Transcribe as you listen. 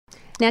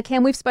Now,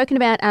 Cam, we've spoken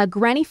about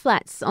granny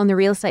flats on the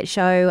Real Estate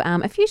Show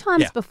a few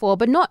times before,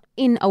 but not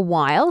in a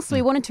while. So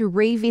we wanted to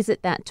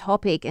revisit that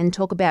topic and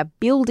talk about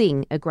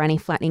building a granny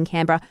flat in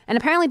Canberra. And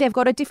apparently they've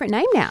got a different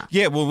name now.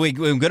 Yeah, well,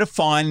 we've got to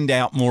find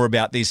out more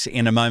about this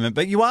in a moment.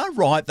 But you are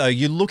right, though.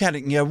 You look at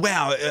it and you go,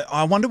 wow,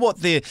 I wonder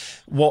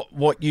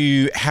what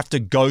you have to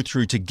go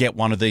through to get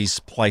one of these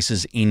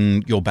places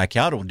in your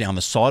backyard or down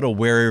the side or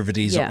wherever it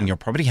is on your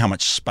property. How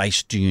much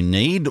space do you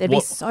need? There'd be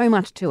so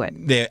much to it.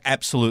 There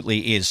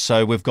absolutely is.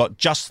 So we've got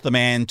just the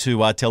man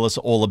to tell us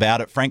all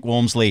about it. Frank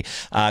Walmsley,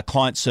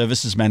 Client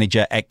Services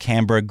Manager at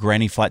Canberra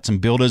Granny Flats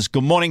and Builders.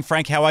 Good morning,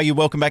 Frank. How are you?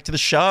 Welcome back to the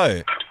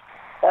show.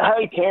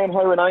 Hey, Cam.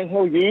 Hey, Renee. How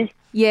are you?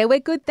 Yeah, we're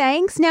good,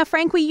 thanks. Now,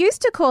 Frank, we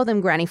used to call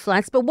them granny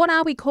flats, but what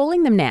are we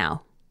calling them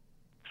now?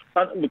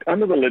 Look,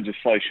 under the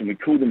legislation, we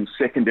call them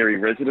secondary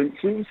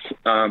residences,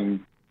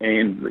 and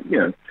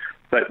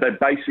they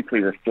basically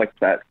reflect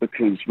that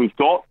because we've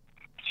got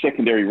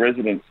secondary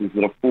residences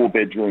that are 4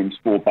 bedrooms,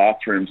 4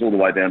 bathrooms, all the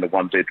way down to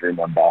 1 bedroom,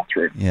 1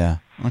 bathroom. Yeah,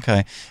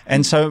 okay.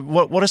 And so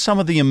what are some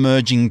of the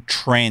emerging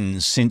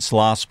trends since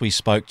last we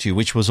spoke to you,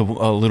 which was a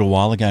little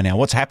while ago now?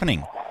 What's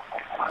happening?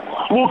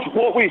 Look,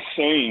 what we're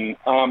seeing,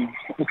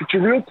 it's a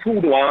real call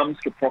to arms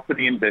for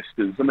property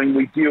investors. I mean,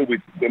 we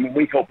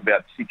help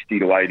about 60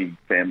 to 80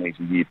 families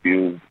a year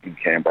build in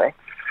Canberra.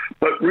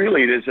 But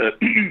really,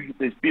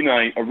 there's been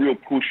a real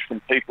push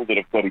from people that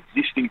have got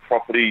existing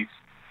properties,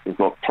 they've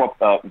got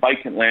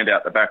vacant land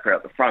out the back or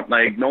out the front, and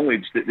they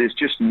acknowledge that there's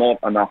just not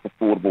enough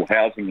affordable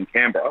housing in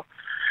Canberra,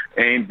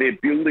 and they're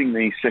building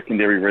these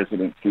secondary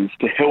residences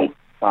to help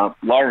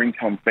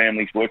lower-income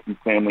families, working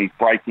families,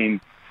 break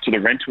in to the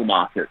rental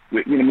market.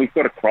 We've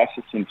got a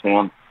crisis in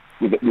town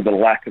with a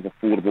lack of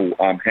affordable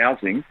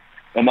housing,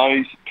 and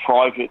those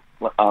private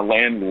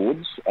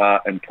landlords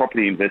and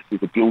property investors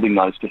are building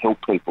those to help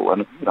people,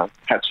 and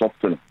hats off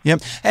to them.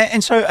 Yep.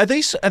 And so are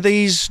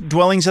these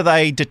dwellings, are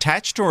they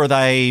detached or are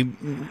they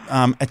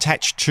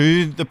attached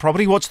to the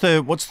property? What's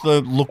the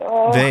look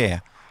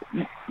there?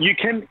 You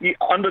can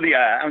under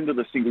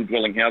the single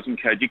dwelling housing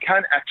code, you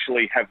can't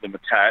actually have them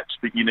attached,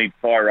 but you need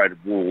fire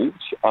rated walls.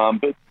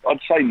 But I'd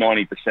say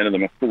 90% of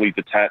them are fully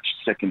detached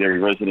secondary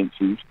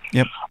residences.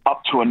 Yep.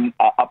 Up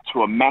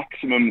to a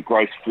maximum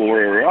gross floor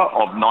area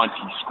of 90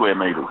 square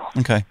metres.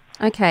 Okay.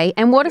 Okay,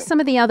 and what are some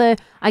of the other,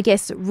 I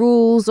guess,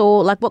 rules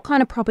or like what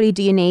kind of property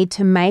do you need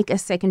to make a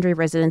secondary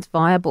residence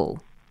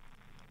viable?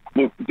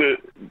 Look,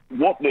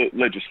 what the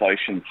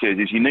legislation says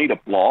is you need a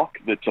block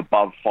that's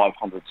above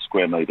 500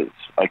 square metres,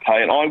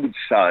 okay? And I would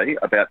say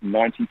about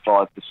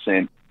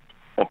 95%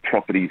 of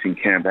properties in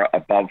Canberra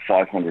above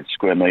 500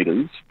 square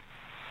metres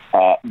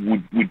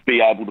would be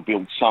able to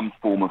build some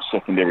form of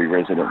secondary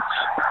residence.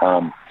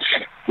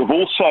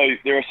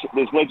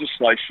 There's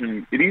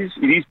legislation. It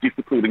is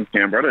difficult in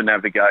Canberra to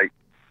navigate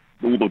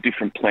all the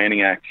different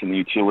planning acts and the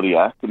Utility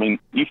Act. I mean,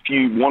 if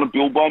you want to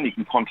build one, you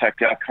can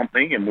contact our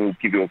company and we'll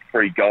give you a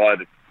free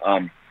guide.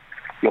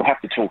 You'll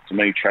have to talk to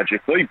me,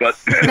 tragically, but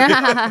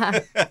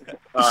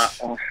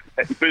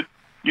but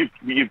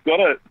you've got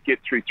to get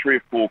through 3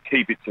 or 4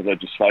 key bits of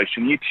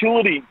legislation.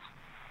 Utilities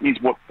is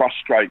what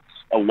frustrates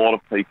a lot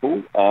of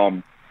people.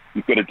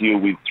 You've got to deal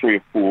with 3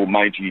 or 4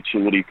 major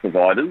utility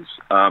providers.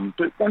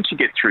 But once you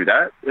get through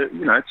that,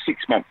 it's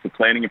 6 months for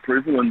planning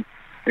approval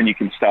and you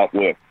can start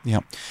work. Yeah.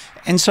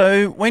 And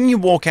so when you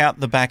walk out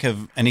the back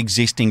of an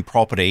existing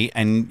property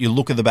and you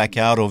look at the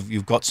backyard of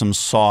you've got some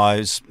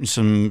space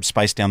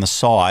down the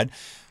side,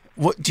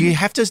 do you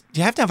have to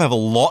have a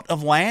lot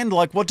of land?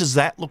 Like, what does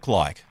that look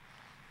like?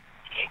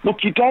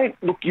 Look, you don't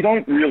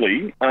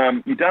really.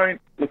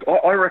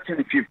 I reckon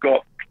if you've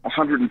got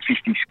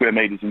 150 square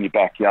metres in your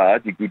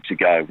backyard, you're good to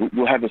go.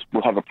 We'll have a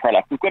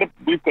product.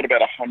 We've got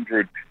about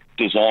 100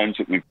 designs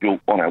that we've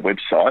built on our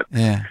website,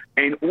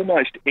 and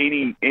almost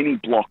any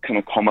block can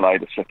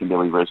accommodate a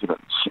secondary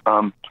residence.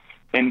 And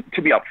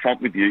to be upfront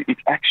with you, it's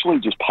actually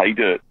just pay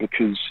dirt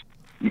because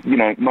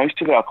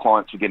most of our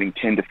clients are getting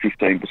 10 to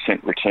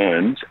 15%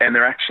 returns, and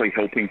they're actually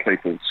helping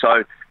people.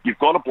 So you've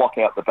got a block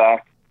out the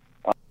back.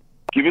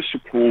 Give us a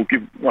call.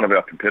 Give one of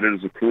our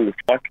competitors a call if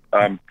you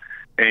like.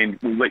 And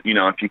we'll let you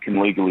know if you can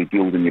legally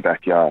build in your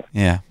backyard.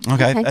 Yeah.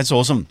 Okay. That's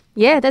awesome.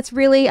 Yeah, that's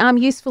really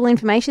useful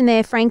information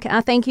there, Frank.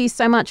 Thank you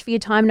so much for your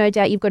time. No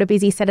doubt you've got a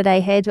busy Saturday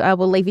ahead.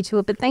 We'll leave you to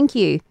it, but thank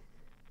you.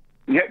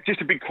 Yeah,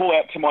 just a big call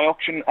out to my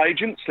auction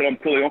agents that I'm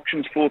calling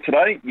auctions for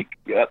today. You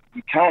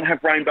can't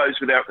have rainbows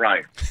without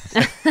rain.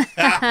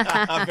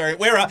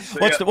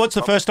 What's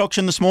the first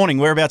auction this morning?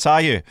 Whereabouts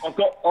are you? I've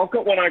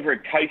got one over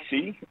at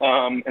Casey,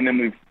 and then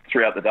we've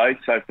throughout the day.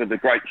 So for the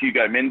great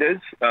Hugo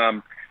Mendes.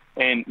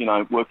 And,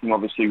 working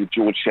obviously with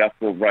George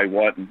Southwell, Ray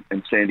White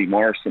and Sandy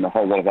Morris and a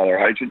whole lot of other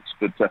agents.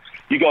 But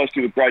you guys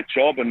do a great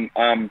job. And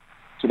to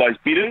those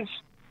bidders,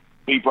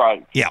 be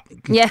brave. Yeah.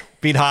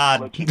 Bid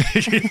hard.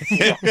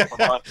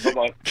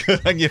 Bye-bye.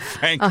 Good on you,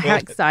 Frank. Oh, how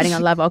exciting. I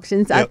love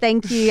auctions.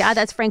 Thank you.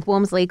 That's Frank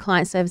Walmsley,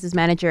 Client Services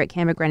Manager at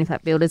Canberra Granny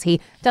Flat Builders.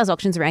 He does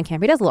auctions around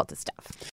Canberra. He does lots of stuff.